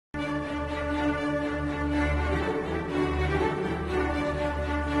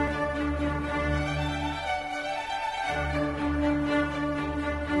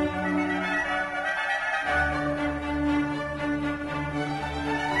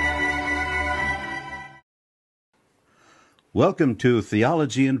Welcome to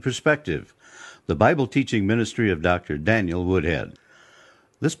Theology in Perspective, the Bible teaching ministry of Dr. Daniel Woodhead.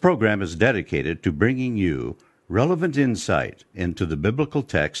 This program is dedicated to bringing you relevant insight into the biblical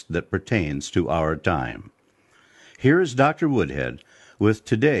text that pertains to our time. Here is Dr. Woodhead with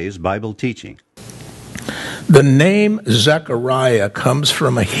today's Bible teaching. The name Zechariah comes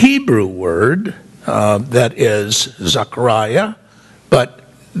from a Hebrew word that is Zechariah, but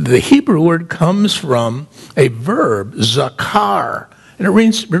the Hebrew word comes from a verb, zakar, and it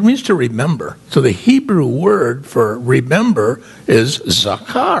means to remember. So the Hebrew word for remember is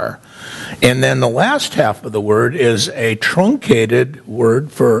zakar. And then the last half of the word is a truncated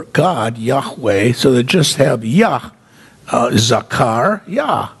word for God, Yahweh, so they just have Yah, zakar,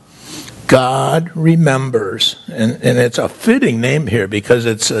 Yah. God remembers. And it's a fitting name here because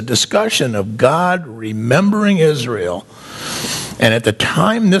it's a discussion of God remembering Israel. And at the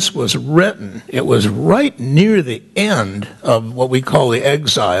time this was written, it was right near the end of what we call the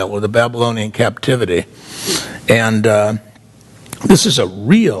exile or the Babylonian captivity. And this is a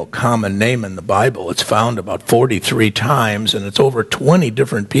real common name in the Bible. It's found about 43 times, and it's over 20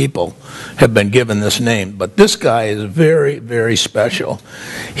 different people have been given this name. But this guy is very, very special.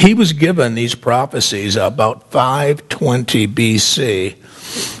 He was given these prophecies about 520 BC.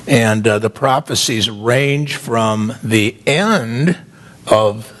 And the prophecies range from the end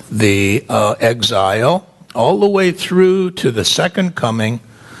of the exile all the way through to the second coming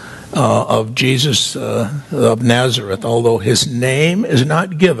of Jesus of Nazareth. Although his name is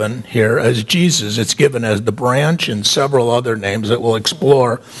not given here as Jesus, it's given as the branch and several other names that we'll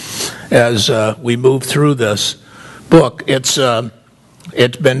explore as we move through this book. It's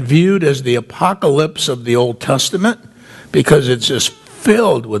been viewed as the apocalypse of the Old Testament because it's just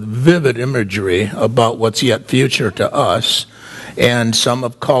filled with vivid imagery about what's yet future to us, and some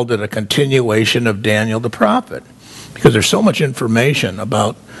have called it a continuation of Daniel the prophet, because there's so much information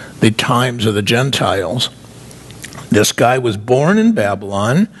about the times of the Gentiles. This guy was born in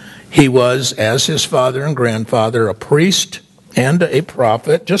Babylon. He was, as his father and grandfather, a priest and a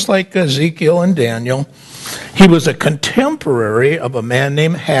prophet, just like Ezekiel and Daniel. He was a contemporary of a man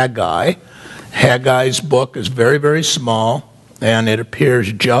named Haggai. Haggai's book is very, very small, and it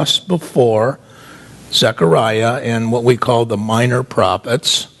appears just before Zechariah in what we call the minor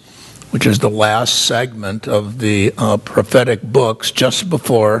prophets, which is the last segment of the prophetic books just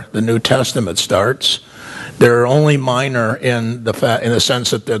before the New Testament starts. They're only minor in the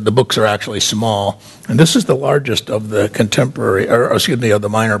sense that the books are actually small, and this is the largest of the of the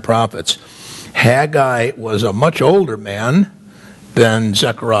minor prophets. Haggai was a much older man than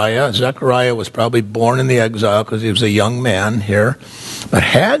Zechariah. Zechariah was probably born in the exile because he was a young man here. But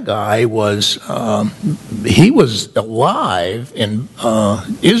Haggai was alive in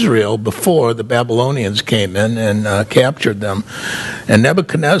Israel before the Babylonians came in and captured them. And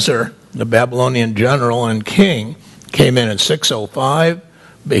Nebuchadnezzar, the Babylonian general and king, came in 605.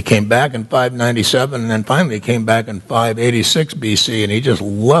 He came back in 597, and then finally came back in 586 BC, and he just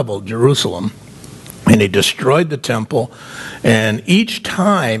leveled Jerusalem. And he destroyed the temple, and each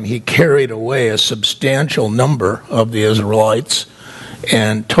time he carried away a substantial number of the Israelites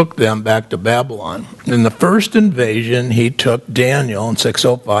and took them back to Babylon. In the first invasion, he took Daniel in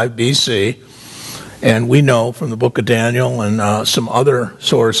 605 BC, and we know from the book of Daniel and some other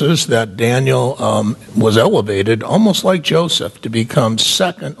sources that Daniel was elevated, almost like Joseph, to become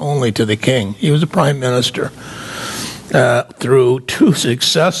second only to the king. He was a prime minister. Through two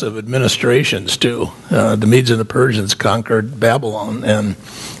successive administrations, too. The Medes and the Persians conquered Babylon, and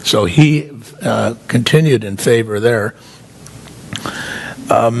so he continued in favor there.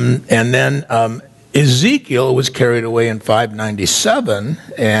 And then Ezekiel was carried away in 597,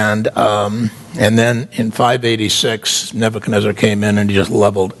 and then in 586, Nebuchadnezzar came in and he just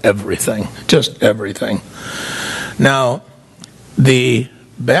leveled everything, just everything. Now, the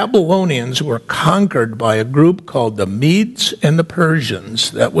Babylonians were conquered by a group called the Medes and the Persians.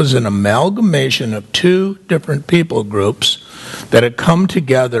 That was an amalgamation of two different people groups that had come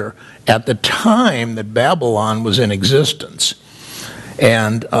together at the time that Babylon was in existence.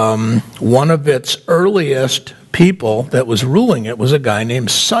 And one of its earliest people that was ruling it was a guy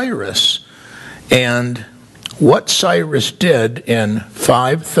named Cyrus. And what Cyrus did in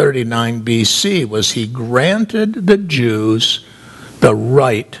 539 BC was he granted the Jews the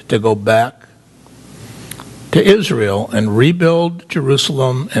right to go back to Israel and rebuild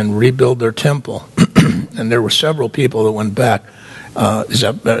Jerusalem and rebuild their temple. And there were several people that went back.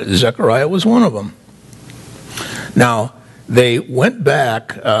 Zechariah was one of them. Now, they went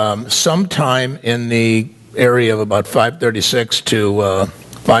back sometime in the area of about 536 to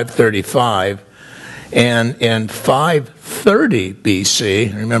 535, And in 530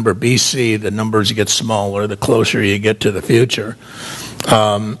 BC, remember BC, the numbers get smaller the closer you get to the future,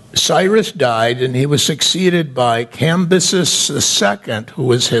 Cyrus died, and he was succeeded by Cambyses II, who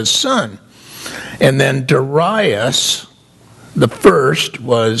was his son. And then Darius I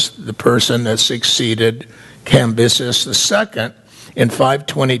was the person that succeeded Cambyses II in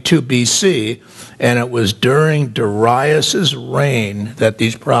 522 BC, and it was during Darius's reign that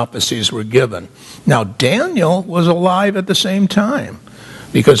these prophecies were given. Now, Daniel was alive at the same time,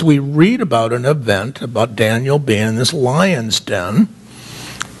 because we read about an event about Daniel being in this lion's den,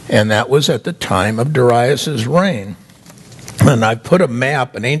 and that was at the time of Darius's reign. And I put a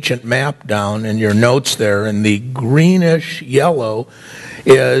map, an ancient map, down in your notes there, and the greenish yellow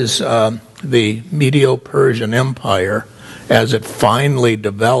is the Medo-Persian Empire as it finally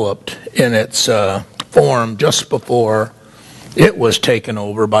developed in its form just before it was taken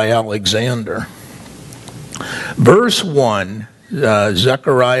over by Alexander. Verse 1,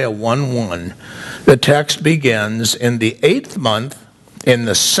 Zechariah 1:1, the text begins, "In the 8th month, in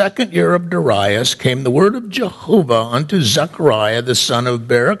the 2nd year of Darius, came the word of Jehovah unto Zechariah the son of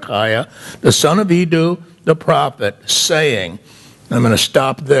Berechiah, the son of Iddo the prophet, saying," I'm going to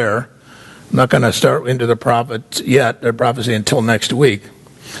stop there. I'm not going to start into the prophecy until next week.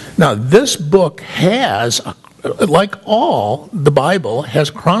 Now, this book has, like all the Bible, has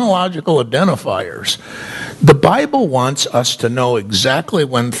chronological identifiers. The Bible wants us to know exactly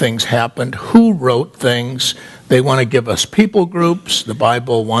when things happened, who wrote things. They want to give us people groups. The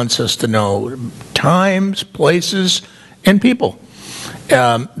Bible wants us to know times, places, and people.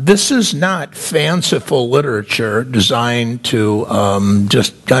 This is not fanciful literature designed to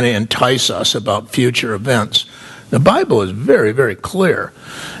just kind of entice us about future events. The Bible is very, very clear.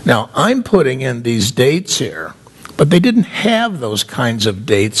 Now, I'm putting in these dates here, but they didn't have those kinds of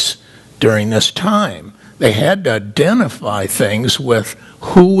dates during this time. They had to identify things with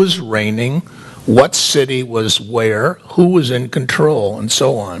who was reigning, what city was where, who was in control, and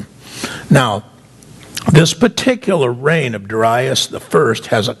so on. Now, this particular reign of Darius I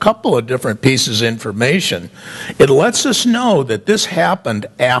has a couple of different pieces of information. It lets us know that this happened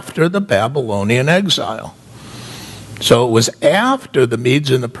after the Babylonian exile. So it was after the Medes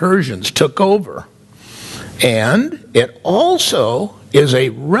and the Persians took over. And it also is a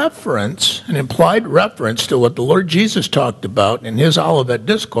reference, an implied reference to what the Lord Jesus talked about in his Olivet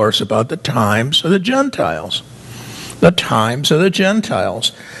Discourse about the times of the Gentiles. The times of the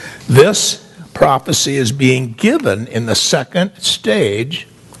Gentiles. This prophecy is being given in the second stage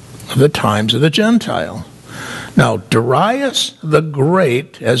of the times of the Gentile. Now, Darius the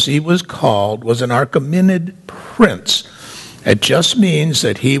Great, as he was called, was an Achaemenid prince. It just means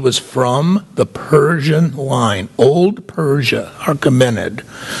that he was from the Persian line, Old Persia, Achaemenid.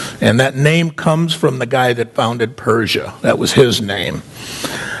 And that name comes from the guy that founded Persia. That was his name.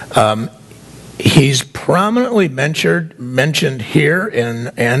 He's prominently mentioned here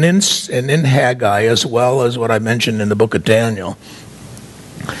and in Haggai, as well as what I mentioned in the book of Daniel.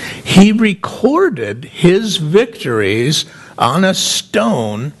 He recorded his victories on a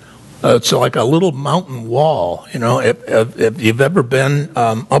stone. It's like a little mountain wall. You know, if you've ever been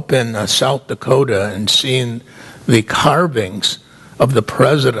up in South Dakota and seen the carvings of the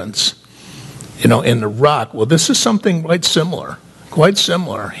presidents, you know, in the rock, well, this is something quite similar. Quite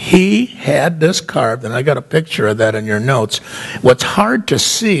similar. He had this carved, and I got a picture of that in your notes. What's hard to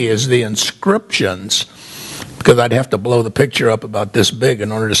see is the inscriptions, because I'd have to blow the picture up about this big in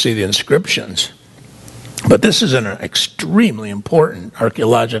order to see the inscriptions. But this is an extremely important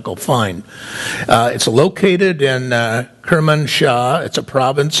archaeological find. It's located in Kermanshah. It's a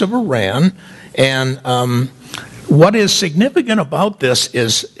province of Iran. And what is significant about this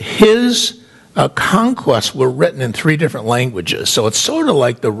is his conquests were written in 3 different languages. So it's sort of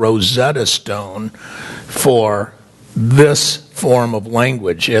like the Rosetta Stone for this form of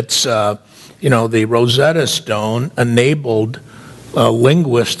language. It's, the Rosetta Stone enabled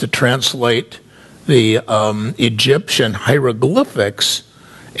linguists to translate the Egyptian hieroglyphics,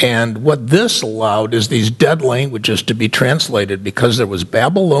 and what this allowed is these dead languages to be translated, because there was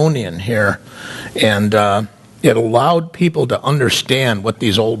Babylonian here, and it allowed people to understand what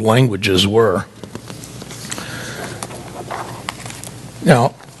these old languages were. Now,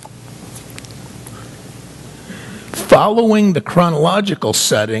 following the chronological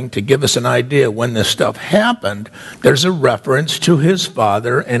setting to give us an idea when this stuff happened, there's a reference to his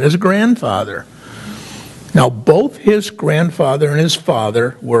father and his grandfather. Now, both his grandfather and his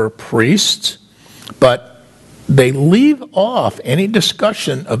father were priests, but they leave off any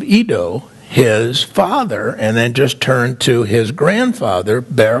discussion of Iddo, his father, and then just turned to his grandfather,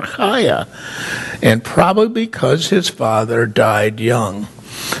 Berechiah, and probably because his father died young.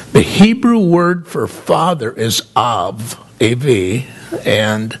 The Hebrew word for father is av, A-V,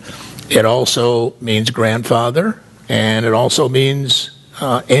 and it also means grandfather, and it also means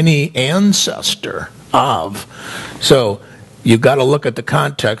any ancestor, av. So you've got to look at the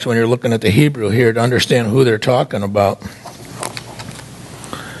context when you're looking at the Hebrew here to understand who they're talking about.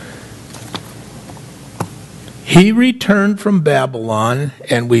 He returned from Babylon,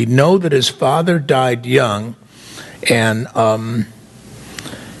 and we know that his father died young, and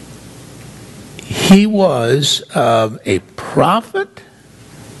he was a prophet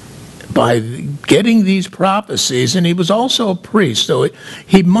by getting these prophecies, and he was also a priest. So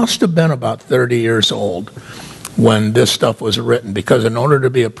he must have been about 30 years old when this stuff was written, because in order to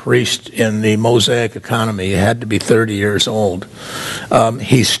be a priest in the Mosaic economy, you had to be 30 years old.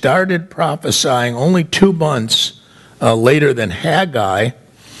 He started prophesying only 2 months later than Haggai,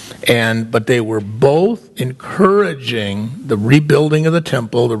 but they were both encouraging the rebuilding of the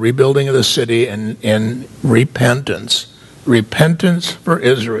temple, the rebuilding of the city, and repentance for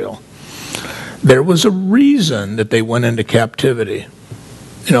Israel. There was a reason that they went into captivity.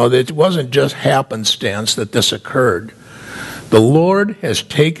 You know, it wasn't just happenstance that this occurred. The Lord has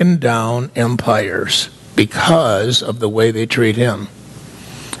taken down empires because of the way they treat him.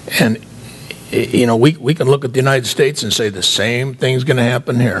 And, you know, we can look at the United States and say the same thing's going to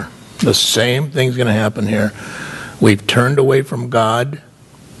happen here. The same thing's going to happen here. We've turned away from God,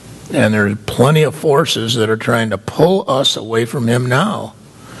 and there's plenty of forces that are trying to pull us away from him now.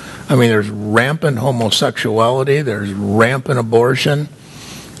 I mean, there's rampant homosexuality, there's rampant abortion,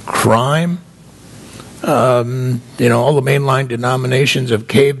 crime. You know, all the mainline denominations have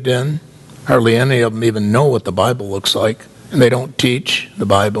caved in. Hardly any of them even know what the Bible looks like, and they don't teach the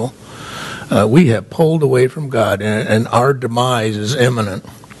Bible. We have pulled away from God, and our demise is imminent.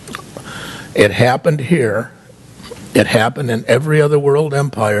 It happened here. It happened in every other world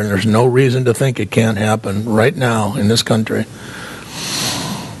empire, and there's no reason to think it can't happen right now in this country.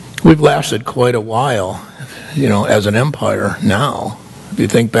 We've lasted quite a while, you know, as an empire now. If you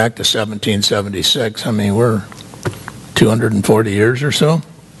think back to 1776, I mean, we're 240 years or so.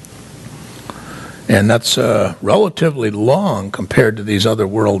 And that's relatively long compared to these other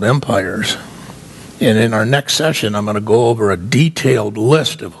world empires. And in our next session, I'm going to go over a detailed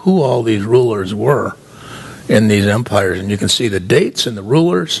list of who all these rulers were in these empires. And you can see the dates and the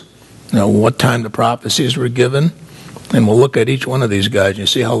rulers, you know, what time the prophecies were given. And we'll look at each one of these guys and you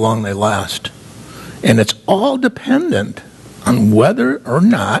see how long they last. And it's all dependent on whether or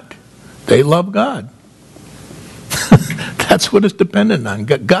not they love God. That's what it's dependent on.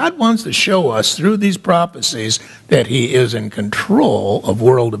 God wants to show us through these prophecies that he is in control of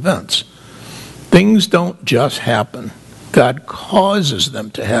world events. Things don't just happen. God causes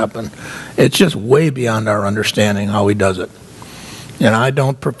them to happen. It's just way beyond our understanding how he does it. And I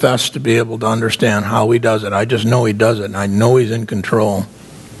don't profess to be able to understand how he does it. I just know he does it, and I know he's in control.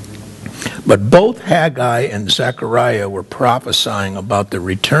 But both Haggai and Zechariah were prophesying about the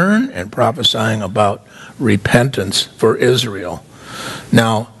return and prophesying about repentance for Israel.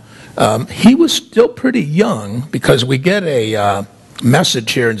 Now, he was still pretty young, because we get a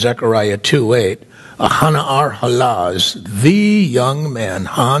message here in Zechariah 2:8, Hanar Halaz, the young man,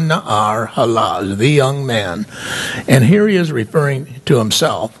 Hanar Halaz, the young man. And here he is referring to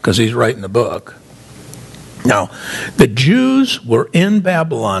himself, because he's writing the book. Now, the Jews were in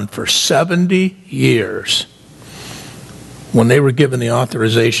Babylon for 70 years when they were given the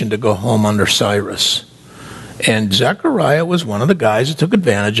authorization to go home under Cyrus. And Zechariah was one of the guys that took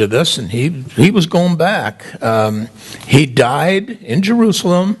advantage of this, and he was going back. He died in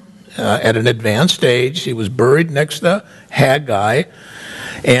Jerusalem at an advanced age. He was buried next to Haggai.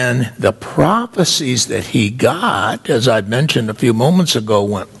 And the prophecies that he got, as I mentioned a few moments ago,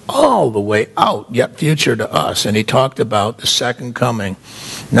 went all the way out, yet future to us. And he talked about the second coming.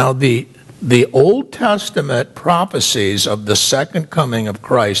 Now, the Old Testament prophecies of the second coming of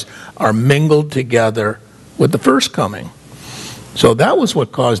Christ are mingled together with the first coming. So that was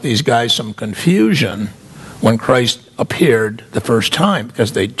what caused these guys some confusion when Christ appeared the first time,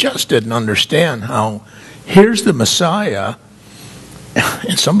 because they just didn't understand how here's the Messiah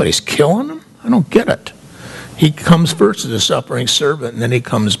and somebody's killing him? I don't get it. He comes first as a suffering servant, and then he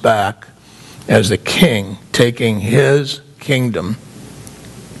comes back as the king, taking his kingdom.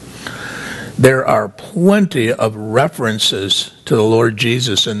 There are plenty of references to the Lord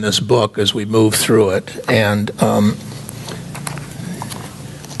Jesus in this book as we move through it. And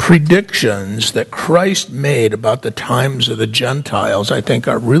predictions that Christ made about the times of the Gentiles, I think,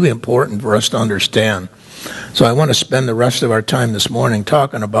 are really important for us to understand. So I want to spend the rest of our time this morning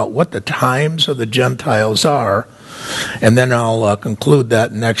talking about what the times of the Gentiles are, and then I'll conclude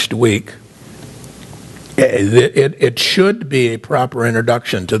that next week. It should be a proper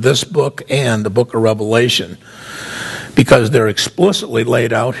introduction to this book and the book of Revelation, because they're explicitly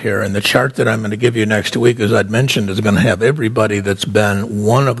laid out here. And the chart that I'm going to give you next week, as I'd mentioned, is going to have everybody that's been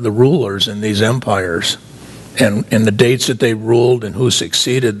one of the rulers in these empires and the dates that they ruled and who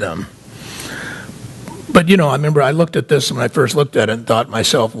succeeded them. But, I remember I looked at this when I first looked at it and thought to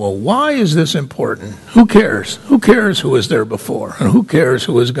myself, well, why is this important? Who cares? Who cares who was there before? And who cares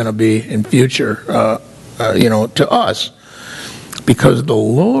who is going to be in future, to us? Because the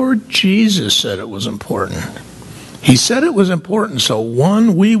Lord Jesus said it was important. He said it was important so,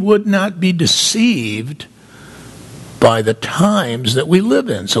 one, we would not be deceived by the times that we live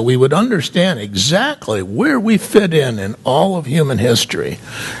in. So we would understand exactly where we fit in all of human history.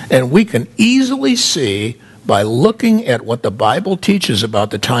 And we can easily see by looking at what the Bible teaches about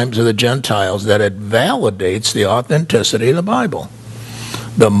the times of the Gentiles that it validates the authenticity of the Bible.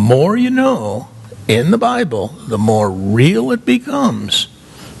 The more you know in the Bible, the more real it becomes,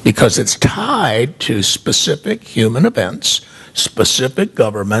 because it's tied to specific human events, specific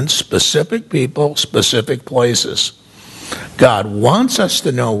governments, specific people, specific places. God wants us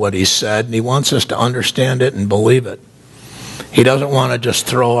to know what he said, and he wants us to understand it and believe it. He doesn't want to just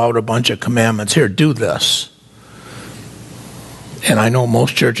throw out a bunch of commandments. Here, do this. And I know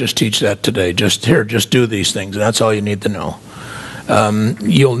most churches teach that today. Just do these things. That's all you need to know.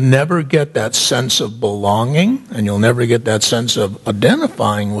 You'll never get that sense of belonging, and you'll never get that sense of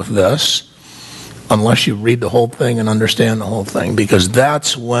identifying with this unless you read the whole thing and understand the whole thing, because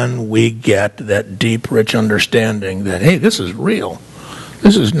that's when we get that deep, rich understanding that, hey, this is real.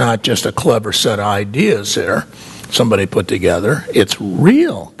 This is not just a clever set of ideas there somebody put together. It's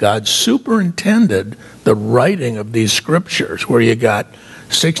real. God superintended the writing of these scriptures, where you got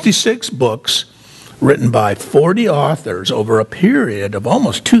 66 books written by 40 authors over a period of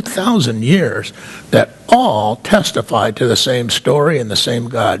almost 2,000 years that all testify to the same story and the same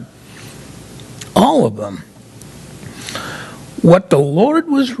God. All of them. What the Lord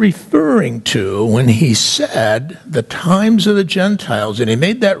was referring to when he said the times of the Gentiles, and he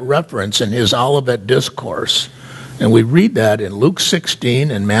made that reference in his Olivet Discourse, and we read that in Luke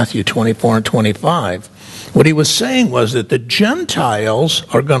 16 and Matthew 24 and 25, what he was saying was that the Gentiles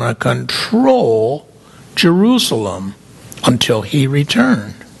are going to control Jerusalem until he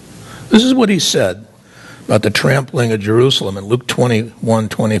returned. This is what he said about the trampling of Jerusalem in Luke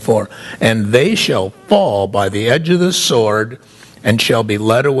 21:24. And they shall fall by the edge of the sword, and shall be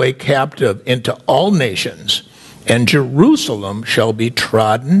led away captive into all nations. And Jerusalem shall be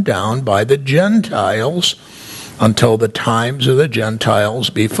trodden down by the Gentiles until the times of the Gentiles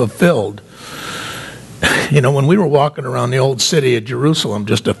be fulfilled. When we were walking around the old city of Jerusalem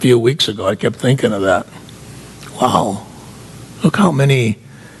just a few weeks ago, I kept thinking of that. Wow, look how many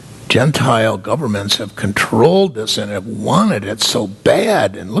Gentile governments have controlled this and have wanted it so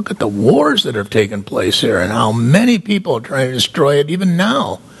bad. And look at the wars that have taken place here and how many people are trying to destroy it even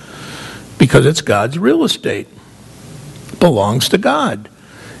now, because it's God's real estate. It belongs to God.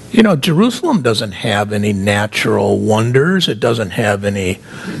 Jerusalem doesn't have any natural wonders. It doesn't have any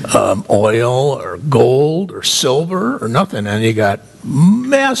oil or gold or silver or nothing. And you got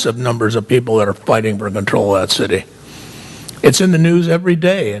massive numbers of people that are fighting for control of that city. It's in the news every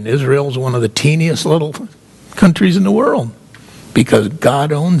day, and Israel's one of the teeniest little countries in the world because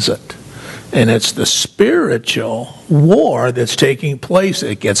God owns it. And it's the spiritual war that's taking place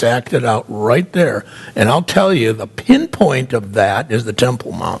that gets acted out right there. And I'll tell you, the pinpoint of that is the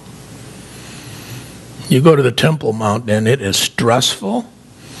Temple Mount. You go to the Temple Mount, and it is stressful.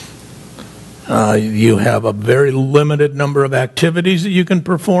 You have a very limited number of activities that you can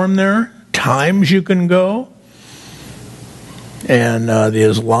perform there, times you can go. And the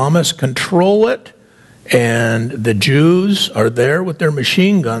Islamists control it. And the Jews are there with their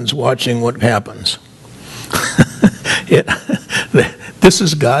machine guns watching what happens. This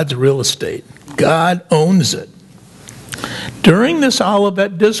is God's real estate. God owns it. During this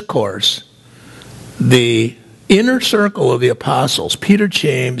Olivet Discourse, the inner circle of the apostles, Peter,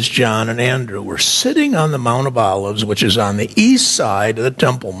 James, John, and Andrew, were sitting on the Mount of Olives, which is on the east side of the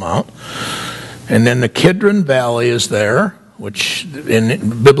Temple Mount. And then the Kidron Valley is there, which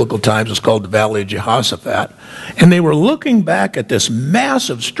in biblical times was called the Valley of Jehoshaphat. And they were looking back at this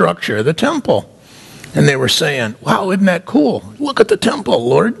massive structure of the temple. And they were saying, wow, isn't that cool? Look at the temple,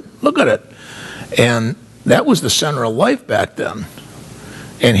 Lord. Look at it. And that was the center of life back then.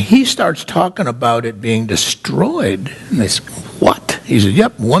 And he starts talking about it being destroyed. And they say, what? He said,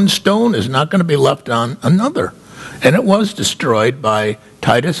 yep, one stone is not going to be left on another. And it was destroyed by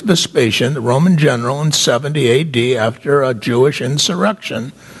Titus Vespasian, the Roman general, in 70 A.D. after a Jewish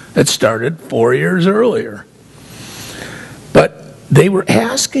insurrection that started 4 years earlier. But they were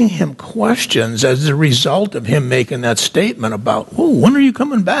asking him questions as a result of him making that statement about, oh, when are you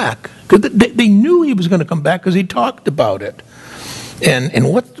coming back? Because they knew he was going to come back because he talked about it.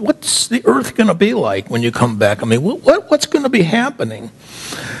 And what's the earth going to be like when you come back? I mean, what's going to be happening?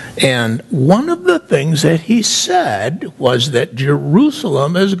 And one of the things that he said was that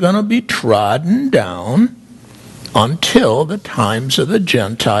Jerusalem is going to be trodden down until the times of the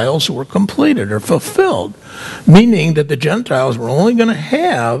Gentiles were completed or fulfilled, meaning that the Gentiles were only going to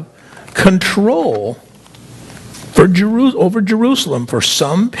have control over Jerusalem for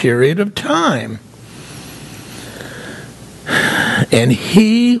some period of time. And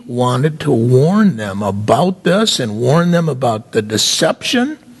he wanted to warn them about this and warn them about the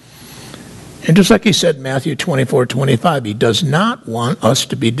deception. And just like he said in Matthew 24:25, he does not want us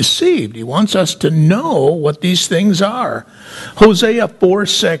to be deceived. He wants us to know what these things are. Hosea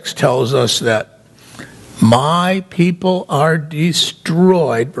 4:6 tells us that my people are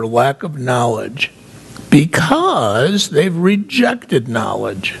destroyed for lack of knowledge because they've rejected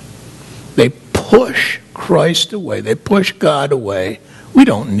knowledge. They push Christ away. They push God away. We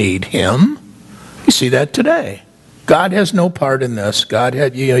don't need him. You see that today. God has no part in this.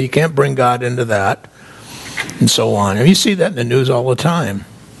 You can't bring God into that, and so on. And you see that in the news all the time.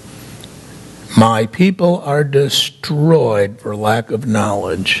 My people are destroyed for lack of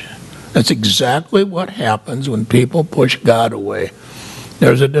knowledge. That's exactly what happens when people push God away.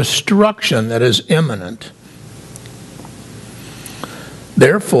 There's a destruction that is imminent.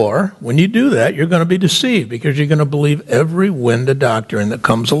 Therefore, when you do that, you're going to be deceived because you're going to believe every wind of doctrine that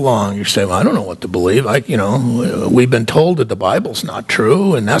comes along. You say, well, I don't know what to believe. We've been told that the Bible's not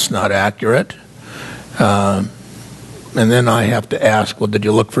true, and that's not accurate. And then I have to ask, well, did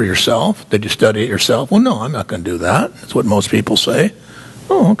you look for yourself? Did you study it yourself? Well, no, I'm not going to do that. That's what most people say.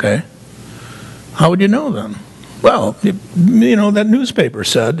 Oh, okay. How would you know then? Well, that newspaper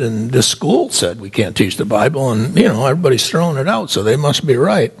said, and this school said we can't teach the Bible, and, everybody's throwing it out, so they must be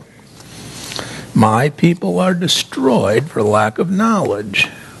right. My people are destroyed for lack of knowledge.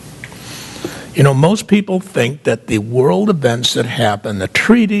 Most people think that the world events that happen, the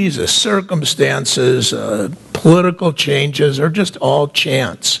treaties, the circumstances, political changes, are just all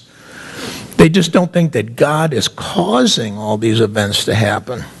chance. They just don't think that God is causing all these events to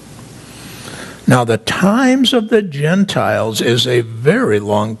happen. Now, the times of the Gentiles is a very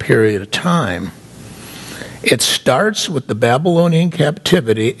long period of time. It starts with the Babylonian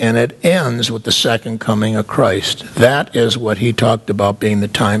captivity and it ends with the second coming of Christ. That is what he talked about being the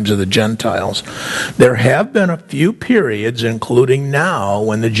times of the Gentiles. There have been a few periods, including now,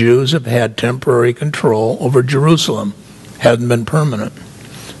 when the Jews have had temporary control over Jerusalem. Hasn't been permanent.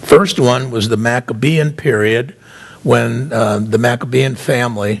 First one was the Maccabean period, when the Maccabean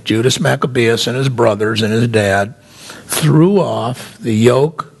family, Judas Maccabeus and his brothers and his dad, threw off the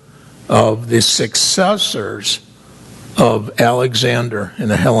yoke of the successors of Alexander in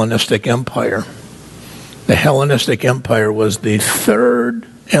the Hellenistic Empire. The Hellenistic Empire was the third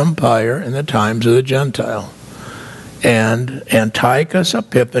empire in the times of the Gentile. And Antiochus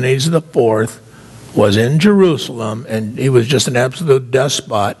Epiphanes IV was in Jerusalem, and he was just an absolute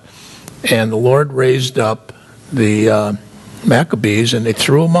despot. And the Lord raised up the Maccabees, and they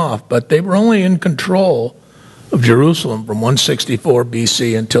threw them off. But they were only in control of Jerusalem from 164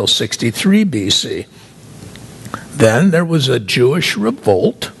 BC until 63 BC. Then there was a Jewish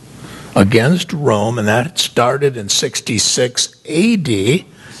revolt against Rome, and that started in 66 AD,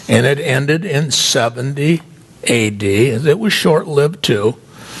 and it ended in 70 AD. It was short-lived too.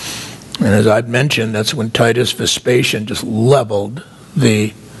 And as I've mentioned, that's when Titus Vespasian just leveled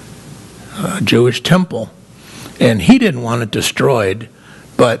the Jewish temple. And he didn't want it destroyed,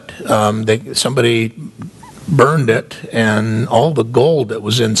 but somebody burned it, and all the gold that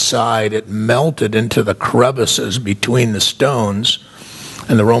was inside, it melted into the crevices between the stones,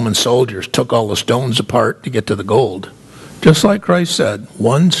 and the Roman soldiers took all the stones apart to get to the gold. Just like Christ said,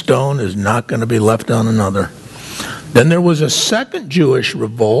 one stone is not going to be left on another. Then there was a second Jewish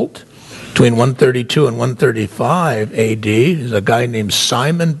revolt between 132 and 135 AD. There's a guy named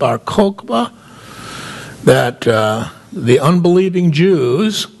Simon Bar Kokhba, that the unbelieving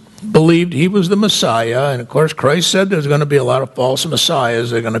Jews believed he was the Messiah. And of course, Christ said there's going to be a lot of false messiahs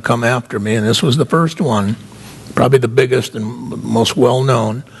that are going to come after me. And this was the first one, probably the biggest and most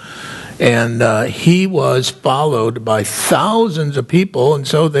well-known. And he was followed by thousands of people, and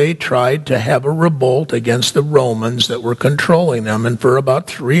so they tried to have a revolt against the Romans that were controlling them. And for about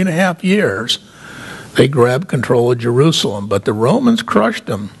 3.5 years, they grabbed control of Jerusalem. But the Romans crushed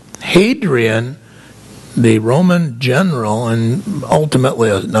them. Hadrian, the Roman general, and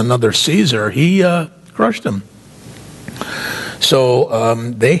ultimately another Caesar, he crushed them. So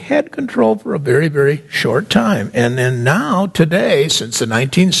they had control for a very, very short time. And then now, today, since the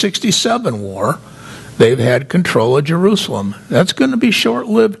 1967 war, they've had control of Jerusalem. That's going to be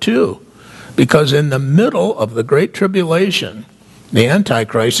short-lived too, because in the middle of the Great Tribulation, the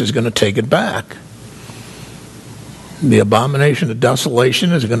Antichrist is going to take it back. The abomination of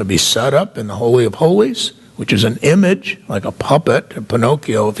desolation is going to be set up in the Holy of Holies, which is an image, like a puppet, a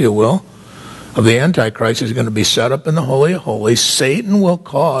Pinocchio, if you will, of the Antichrist is going to be set up in the Holy of Holies. Satan will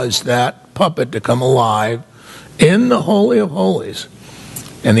cause that puppet to come alive in the Holy of Holies.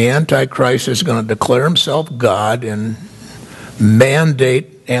 And the Antichrist is going to declare himself God and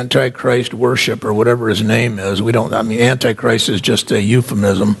mandate Antichrist worship, or whatever his name is. Antichrist is just a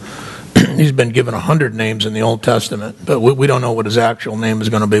euphemism. He's been given 100 names in the Old Testament, but we don't know what his actual name is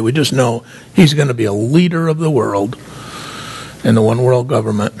going to be. We just know he's going to be a leader of the world in the one world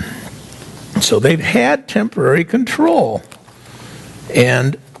government. So they've had temporary control.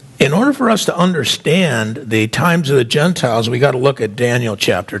 And in order for us to understand the times of the Gentiles, we got to look at Daniel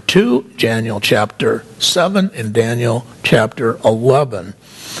chapter 2, Daniel chapter 7, and Daniel chapter 11.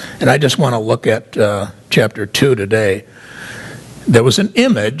 And I just want to look at chapter 2 today. There was an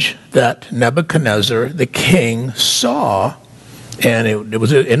image that Nebuchadnezzar, the king, saw, and it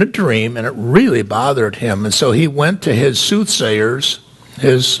was in a dream, and it really bothered him. And so he went to his soothsayers,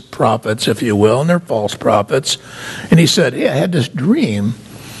 his prophets, if you will, and they're false prophets. And he said, "Hey, I had this dream.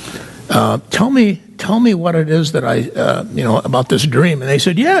 Tell me what it is that about this dream." And they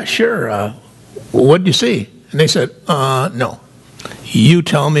said, "Yeah, sure. What did you see?" And they said, "No. You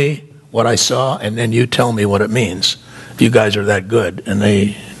tell me what I saw, and then you tell me what it means. If you guys are that good." And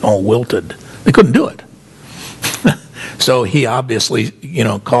they all wilted. They couldn't do it. So he obviously,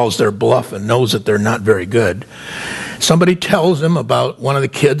 calls their bluff and knows that they're not very good. Somebody tells him about one of the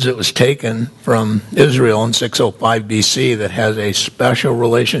kids that was taken from Israel in 605 BC that has a special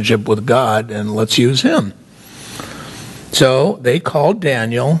relationship with God, and let's use him. So they called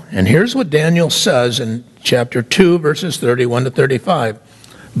Daniel, and here's what Daniel says in chapter 2, verses 31 to 35.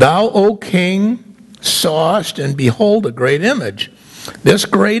 "Thou, O king, sawest, and behold, a great image. This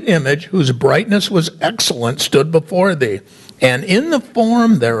great image, whose brightness was excellent, stood before thee. And in the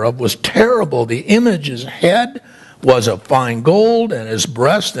form thereof was terrible. The image's head was of fine gold, and his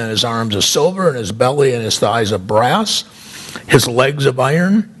breast and his arms of silver, and his belly and his thighs of brass, his legs of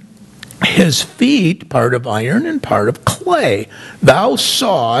iron, his feet part of iron and part of clay. Thou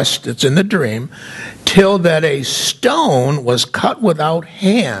sawest," it's in the dream, "till that a stone was cut without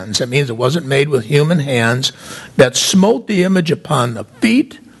hands." That means it wasn't made with human hands, "that smote the image upon the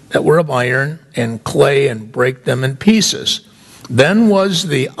feet that were of iron and clay, and brake them in pieces. Then was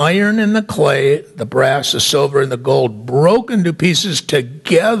the iron and the clay, the brass, the silver, and the gold broken to pieces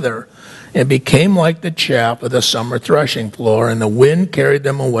together, and became like the chaff of the summer threshing floor, and the wind carried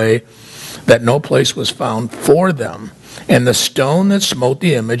them away, that no place was found for them. And the stone that smote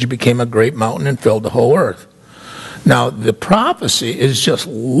the image became a great mountain and filled the whole earth." Now, the prophecy is just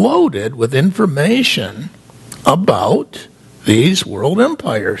loaded with information about these world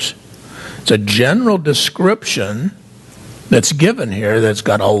empires. It's a general description that's given here that's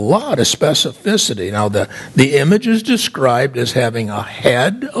got a lot of specificity. Now, the image is described as having a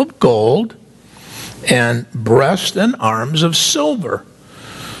head of gold and breast and arms of silver.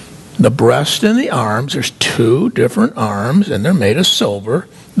 The breast and the arms, there's two different arms, and they're made of silver.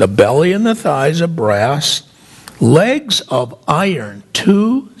 The belly and the thighs of brass. Legs of iron,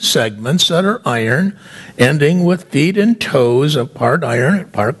 two segments that are iron, ending with feet and toes of part iron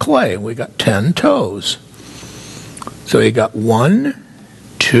and part clay. We got 10 toes. So you got 1,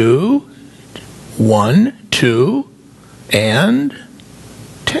 2, 1, 2, and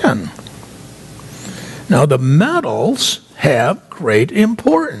 10. Now the metals have great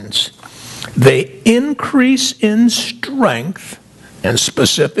importance. They increase in strength and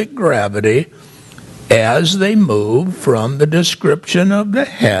specific gravity as they move from the description of the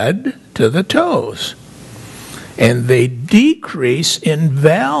head to the toes. And they decrease in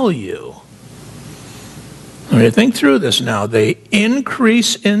value. When you think through this now, they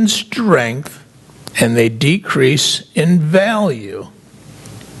increase in strength and they decrease in value.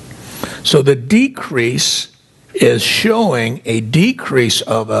 So the decrease is showing a decrease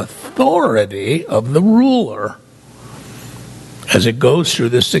of authority of the ruler. as it goes through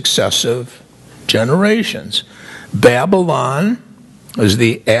the successive generations. Babylon is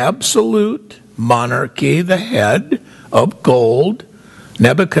the absolute monarchy, the head of gold.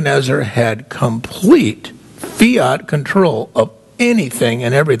 Nebuchadnezzar had complete fiat control of anything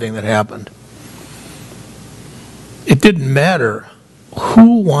and everything that happened. It didn't matter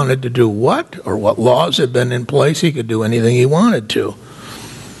who wanted to do what or what laws had been in place. He could do anything he wanted to.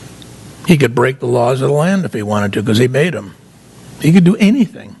 He could break the laws of the land if he wanted to because he made them. He could do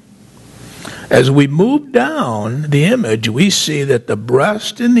anything. As we move down the image, we see that the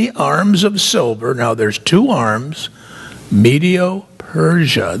breast and the arms of silver, now there's two arms,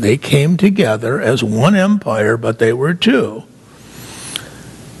 Medo-Persia. They came together as one empire, but they were two.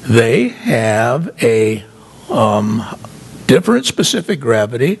 They have a different specific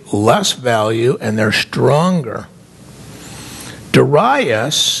gravity, less value, and they're stronger.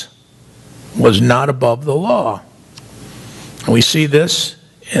 Darius was not above the law. We see this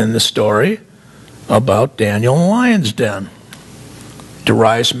in the story about Daniel in the lion's den.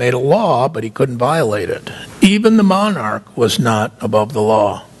 Darius made a law, but he couldn't violate it. Even the monarch was not above the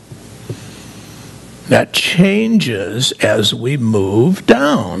law. That changes as we move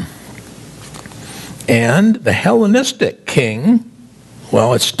down. And the Hellenistic king,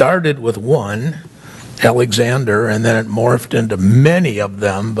 well, it started with one, Alexander, and then it morphed into many of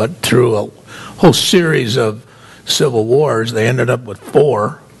them, but through a whole series of civil wars, they ended up with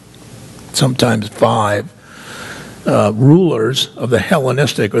 4, sometimes 5, rulers of the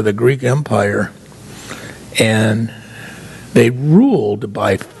Hellenistic or the Greek Empire. And they ruled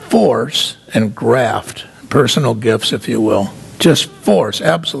by force and graft, personal gifts, if you will. Just force,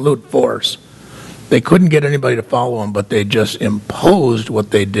 absolute force. They couldn't get anybody to follow them, but they just imposed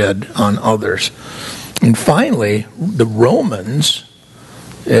what they did on others. And finally, the Romans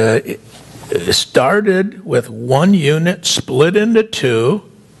started with one unit, split into 2,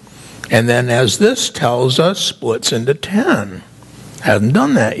 and then, as this tells us, splits into 10. Hasn't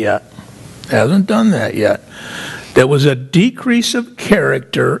done that yet. Hasn't done that yet. There was a decrease of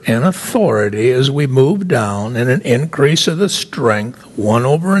character and authority as we move down, and an increase of the strength one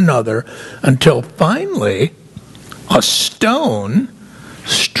over another, until finally a stone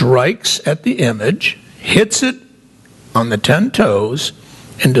strikes at the image, hits it on the 10 toes,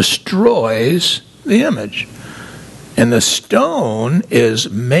 and destroys the image. And the stone is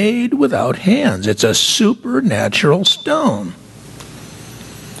made without hands. It's a supernatural stone.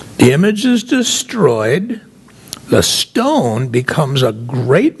 The image is destroyed. The stone becomes a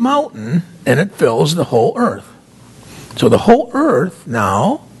great mountain, and it fills the whole earth. So the whole earth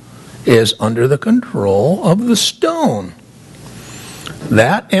now is under the control of the stone.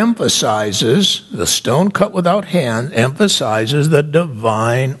 That emphasizes, the stone cut without hand emphasizes the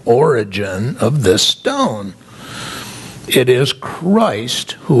divine origin of this stone. It is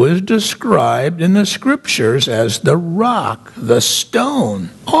Christ who is described in the scriptures as the rock, the stone,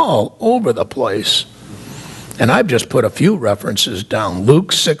 all over the place. And I've just put a few references down.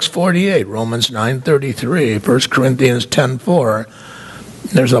 Luke 6:48, Romans 9:33, 1 Corinthians 10:4.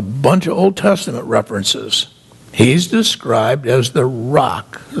 There's a bunch of Old Testament references. He's described as the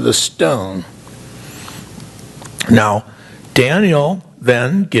rock, the stone. Now, Daniel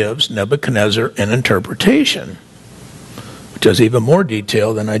then gives Nebuchadnezzar an interpretation, which is even more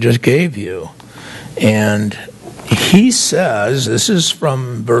detailed than I just gave you. And he says, this is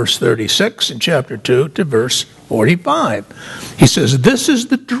from verse 36 in chapter 2 to verse 45. He says, "This is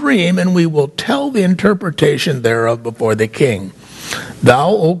the dream, and we will tell the interpretation thereof before the king. Thou,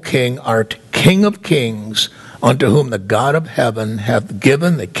 O king, art King of kings, unto whom the God of heaven hath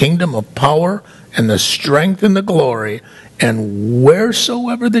given the kingdom of power and the strength and the glory. And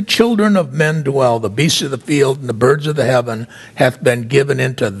wheresoever the children of men dwell, the beasts of the field and the birds of the heaven hath been given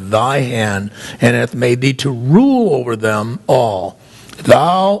into thy hand, and hath made thee to rule over them all.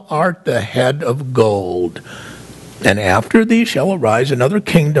 Thou art the head of gold. And after thee shall arise another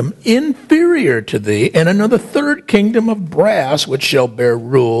kingdom inferior to thee, and another third kingdom of brass, which shall bear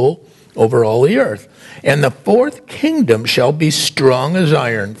rule over all the earth. And the fourth kingdom shall be strong as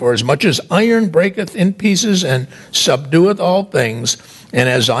iron, for as much as iron breaketh in pieces and subdueth all things, and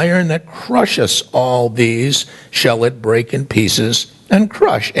as iron that crusheth all these, shall it break in pieces and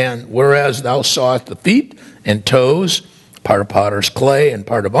crush. And whereas thou sawest the feet and toes, part of potter's clay and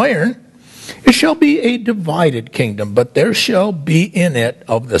part of iron, it shall be a divided kingdom, but there shall be in it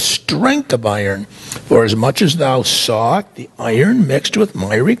of the strength of iron. For as much as thou sawest the iron mixed with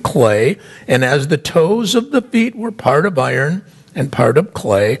miry clay, and as the toes of the feet were part of iron, and part of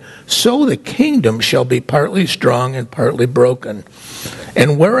clay, so the kingdom shall be partly strong and partly broken.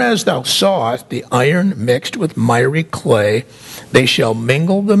 And whereas thou sawest the iron mixed with miry clay, they shall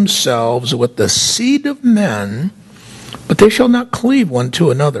mingle themselves with the seed of men, but they shall not cleave one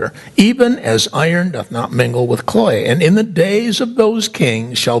to another, even as iron doth not mingle with clay. And in the days of those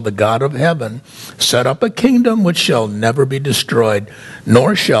kings shall the God of heaven set up a kingdom which shall never be destroyed,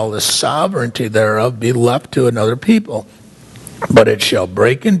 nor shall the sovereignty thereof be left to another people. But it shall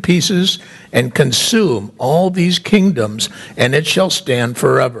break in pieces and consume all these kingdoms, and it shall stand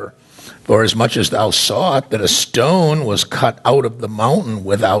forever. For as much as thou sawest that a stone was cut out of the mountain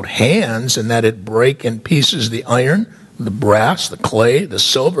without hands, and that it brake in pieces the iron, the brass, the clay, the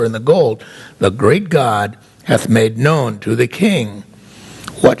silver, and the gold, the great God hath made known to the king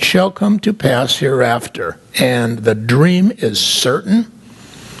what shall come to pass hereafter. And the dream is certain,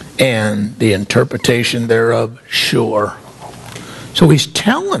 and the interpretation thereof sure. So he's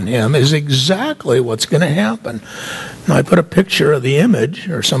telling him is exactly what's going to happen. Now I put a picture of the image,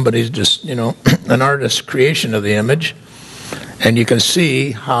 or somebody's just, an artist's creation of the image, and you can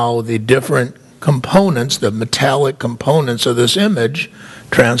see how the different components, the metallic components of this image,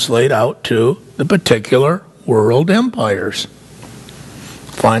 translate out to the particular world empires.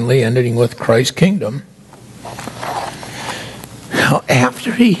 Finally ending with Christ's kingdom. Now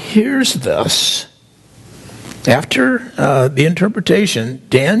after he hears this, after the interpretation,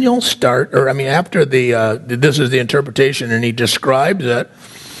 after this is the interpretation and he describes it,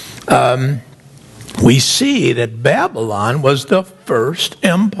 we see that Babylon was the first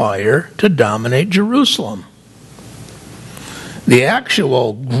empire to dominate Jerusalem. The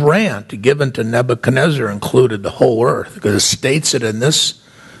actual grant given to Nebuchadnezzar included the whole earth, because it states it in this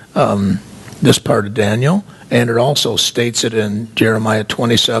part of Daniel, and it also states it in Jeremiah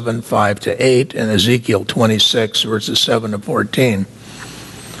 27, 5-8, and Ezekiel 26, verses 7 to 14.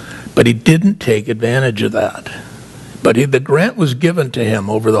 But he didn't take advantage of that. But the grant was given to him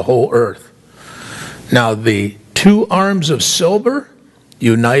over the whole earth. Now, the two arms of silver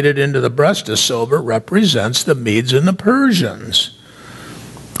united into the breast of silver represents the Medes and the Persians.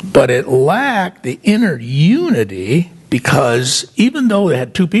 But it lacked the inner unity, because even though they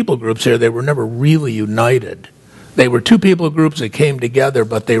had two people groups here, they were never really united. They were two people groups that came together,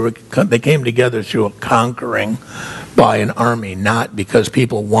 but they came together through a conquering by an army, not because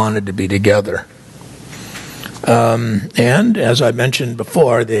people wanted to be together. And as I mentioned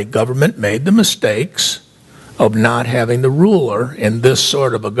before, the government made the mistakes of not having the ruler in this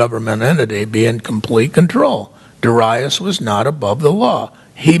sort of a government entity be in complete control. Darius was not above the law.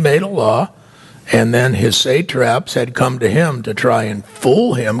 He made a law, and then his satraps had come to him to try and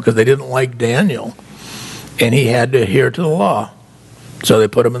fool him because they didn't like Daniel, and he had to adhere to the law. So they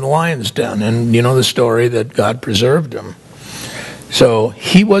put him in the lion's den, and you know the story that God preserved him. So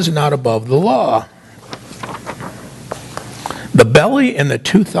he was not above the law. The belly and the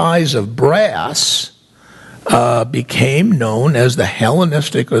two thighs of brass became known as the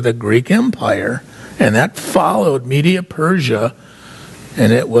Hellenistic or the Greek Empire, and that followed Media Persia,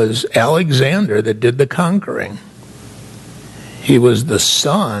 and it was Alexander that did the conquering. He was the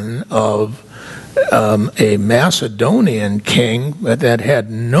son of a Macedonian king that had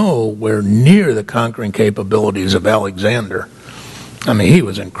nowhere near the conquering capabilities of Alexander. I mean, he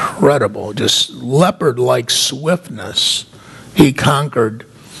was incredible, just leopard-like swiftness. He conquered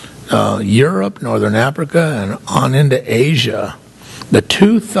Europe, Northern Africa, and on into Asia. The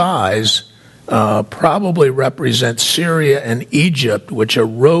two thighs probably represent Syria and Egypt, which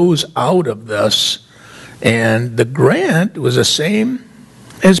arose out of this. And the grant was the same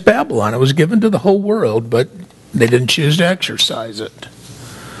as Babylon. It was given to the whole world, but they didn't choose to exercise it.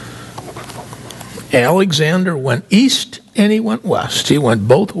 Alexander went east and he went west. He went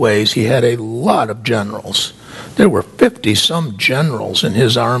both ways. He had a lot of generals. There were 50-some generals in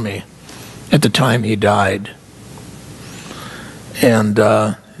his army at the time he died. And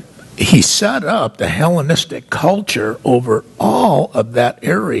he set up the Hellenistic culture over all of that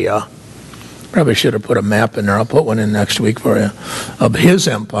area. Probably should have put a map in there. I'll put one in next week for you, of his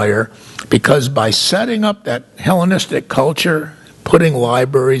empire, because by setting up that Hellenistic culture, putting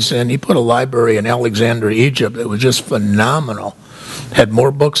libraries in, he put a library in Alexandria, Egypt that was just phenomenal. Had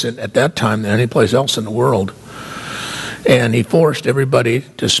more books at that time than any place else in the world. And he forced everybody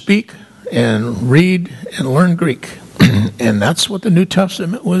to speak and read and learn Greek. And that's what the New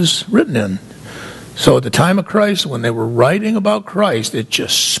Testament was written in. So at the time of Christ, when they were writing about Christ, it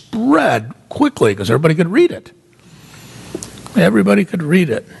just spread quickly because everybody could read it. Everybody could read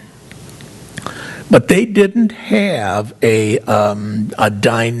it. But they didn't have a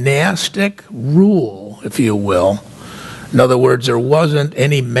dynastic rule, if you will, In other words, there wasn't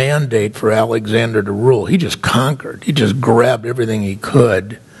any mandate for Alexander to rule. He just conquered. He just grabbed everything he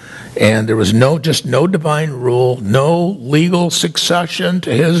could. And there was no divine rule, no legal succession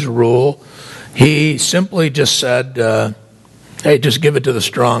to his rule. He simply just said, hey, just give it to the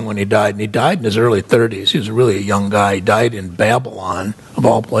strong when he died. And he died in his early 30s. He was really a young guy. He died in Babylon, of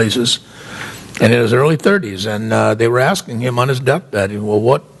all places, and in his early 30s. And they were asking him on his deathbed, well,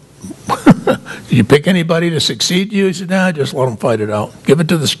 what? Did you pick anybody to succeed you? He said, nah, just let them fight it out. Give it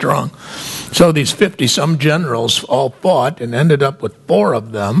to the strong. So these 50-some generals all fought and ended up with 4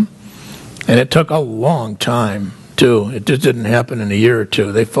 of them. And it took a long time, too. It just didn't happen in a year or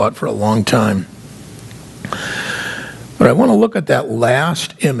two. They fought for a long time. But I want to look at that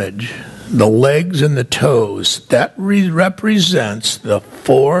last image, the legs and the toes. That represents the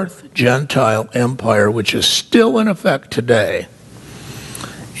 4th Gentile empire, which is still in effect today.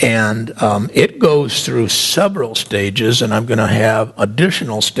 And it goes through several stages, and I'm going to have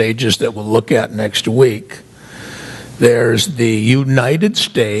additional stages that we'll look at next week. There's the united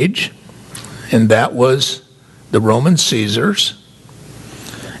stage, and that was the Roman Caesars.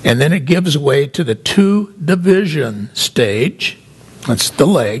 And then it gives way to the 2-division stage. That's the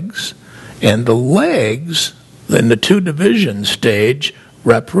legs. And the legs in the 2-division stage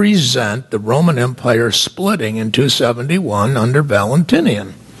represent the Roman Empire splitting in 271 under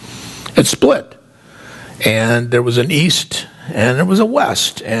Valentinian. It split. And there was an east and there was a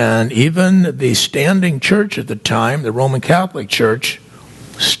west. And even the standing church at the time, the Roman Catholic Church,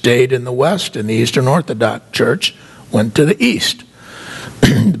 stayed in the west, and the Eastern Orthodox Church went to the east.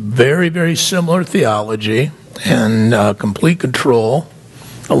 Very, very similar theology and complete control,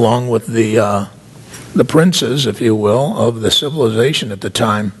 along with the princes, if you will, of the civilization at the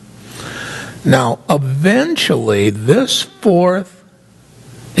time. Now, eventually, this 4th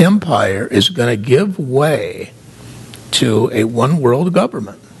empire is going to give way to a one-world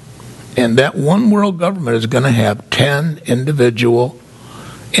government. And that one-world government is going to have 10 individual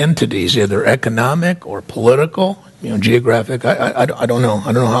entities, either economic or political, geographic. I don't know.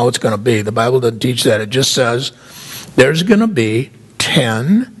 I don't know how it's going to be. The Bible doesn't teach that. It just says there's going to be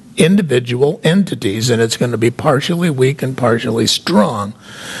 10 individual entities, and it's going to be partially weak and partially strong.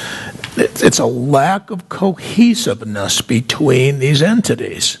 It's a lack of cohesiveness between these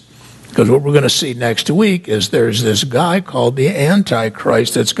entities. Because what we're going to see next week is there's this guy called the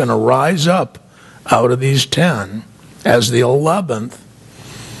Antichrist that's going to rise up out of these 10 as the 11th.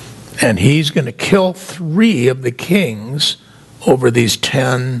 And he's going to kill 3 of the kings over these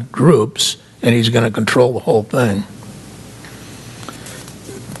 10 groups, and he's going to control the whole thing.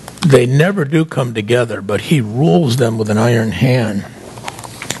 They never do come together, but he rules them with an iron hand.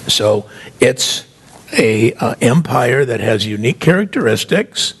 So it's a empire that has unique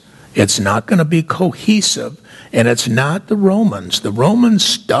characteristics. It's not going to be cohesive, and it's not the Romans. The Romans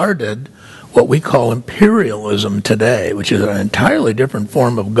started what we call imperialism today, which is an entirely different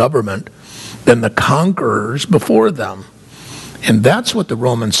form of government than the conquerors before them. And that's what the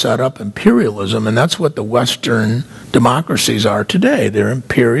Romans set up, imperialism, and that's what the Western democracies are today. They're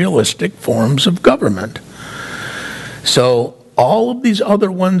imperialistic forms of government. So all of these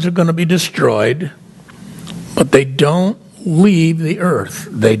other ones are going to be destroyed, but they don't leave the earth.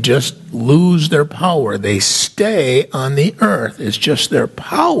 They just lose their power. They stay on the earth. It's just their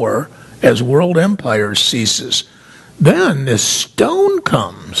power as world empire ceases. Then this stone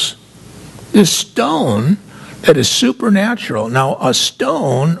comes. This stone that is supernatural. Now, a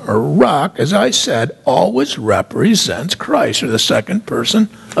stone or rock, as I said, always represents Christ, or the second person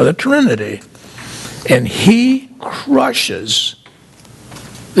of the Trinity. And he crushes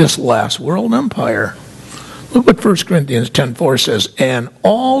this last world empire. Look what 1 Corinthians 10:4 says, and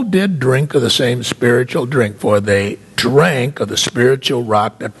all did drink of the same spiritual drink, for they drank of the spiritual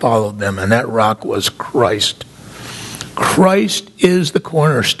rock that followed them, and that rock was Christ. Christ is the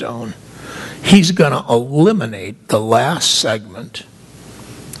cornerstone. He's going to eliminate the last segment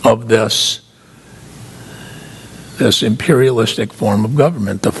of this imperialistic form of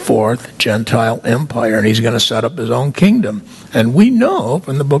government, the 4th Gentile empire, and he's going to set up his own kingdom. And we know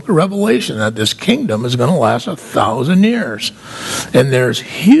from the book of Revelation that this kingdom is going to last 1,000 years. And there's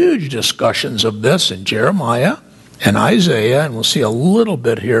huge discussions of this in Jeremiah and Isaiah, and we'll see a little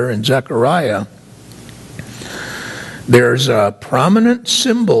bit here in Zechariah. There's prominent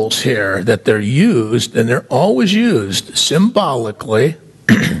symbols here that they're used, and they're always used symbolically.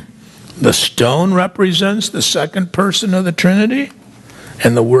 The stone represents the second person of the Trinity,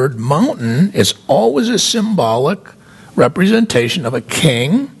 and the word mountain is always a symbolic representation of a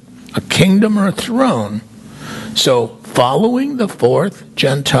king, a kingdom, or a throne. So following the 4th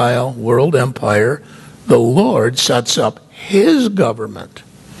Gentile world empire, the Lord sets up his government.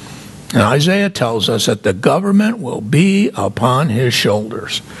 And Isaiah tells us that the government will be upon his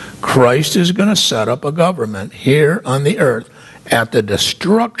shoulders. Christ is going to set up a government here on the earth at the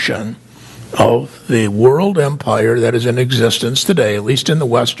destruction of the world empire that is in existence today, at least in the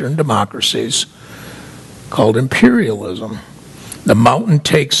Western democracies, called imperialism. The mountain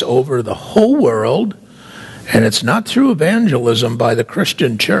takes over the whole world, and it's not through evangelism by the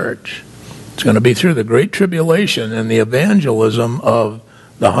Christian church. It's going to be through the Great Tribulation and the evangelism of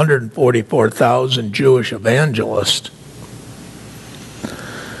the 144,000 Jewish evangelists.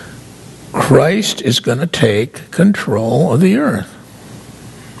 Christ is going to take control of the earth.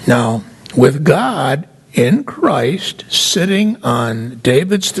 Now, with God in Christ sitting on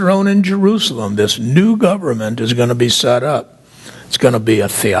David's throne in Jerusalem, this new government is going to be set up. It's going to be a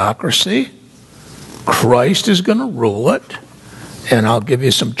theocracy. Christ is going to rule it. And I'll give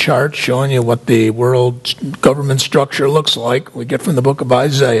you some charts showing you what the world government structure looks like. We get from the book of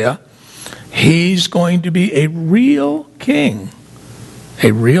Isaiah. He's going to be a real king.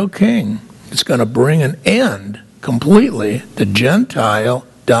 A real king. It's going to bring an end completely to Gentile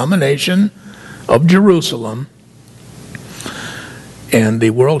domination of Jerusalem. And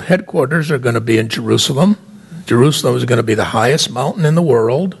the world headquarters are going to be in Jerusalem. Jerusalem is going to be the highest mountain in the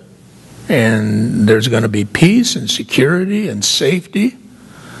world. And there's going to be peace and security and safety.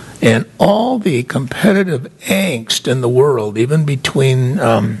 And all the competitive angst in the world, even between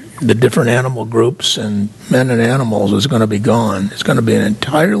the different animal groups and men and animals, is going to be gone. It's going to be an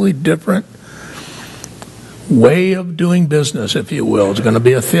entirely different way of doing business, if you will. It's going to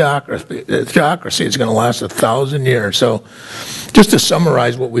be a theocracy. It's going to last 1,000 years. So just to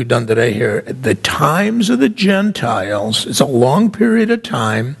summarize what we've done today here, the times of the Gentiles, it's a long period of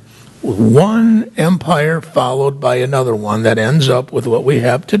time, one empire followed by another one that ends up with what we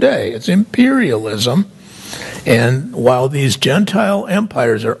have today. It's imperialism. And while these Gentile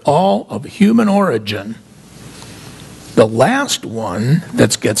empires are all of human origin, the last one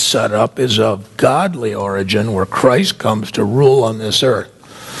that gets set up is of godly origin, where Christ comes to rule on this earth.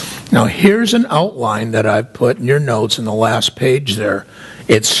 Now here's an outline that I've put in your notes in the last page there.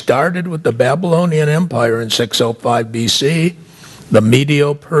 It started with the Babylonian Empire in 605 BC. The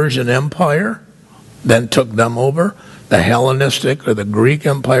Medo-Persian Empire then took them over. The Hellenistic or the Greek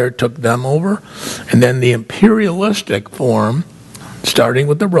Empire took them over. And then the imperialistic form, starting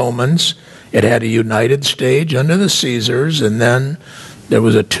with the Romans, it had a united stage under the Caesars, and then there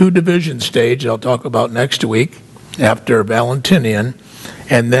was a two-division stage I'll talk about next week after Valentinian.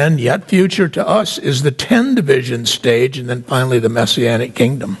 And then, yet future to us, is the 10-division stage, and then finally the Messianic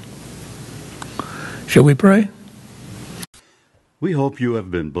kingdom. Shall we pray? We hope you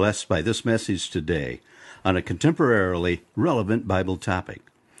have been blessed by this message today on a contemporarily relevant Bible topic.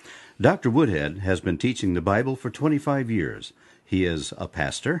 Dr. Woodhead has been teaching the Bible for 25 years. He is a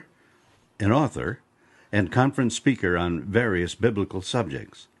pastor, an author, and conference speaker on various biblical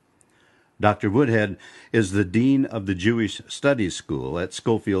subjects. Dr. Woodhead is the Dean of the Jewish Studies School at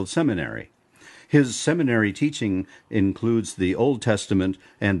Schofield Seminary. His seminary teaching includes the Old Testament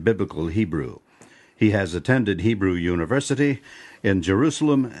and Biblical Hebrew. He has attended Hebrew University in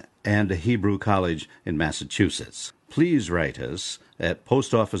Jerusalem and a Hebrew College in Massachusetts. Please write us at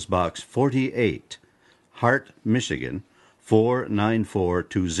Post Office Box 48, Hart, Michigan,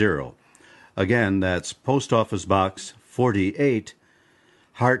 49420. Again, that's Post Office Box 48,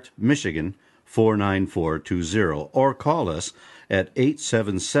 Hart, Michigan, 49420. Or call us at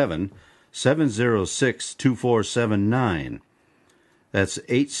 877-706-2479. That's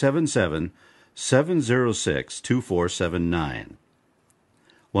 877-706-2479.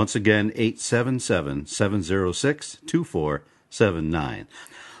 Once again, 877-706-2479.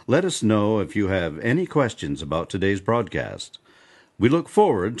 Let us know if you have any questions about today's broadcast. We look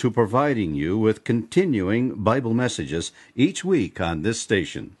forward to providing you with continuing Bible messages each week on this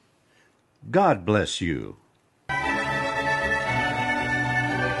station. God bless you.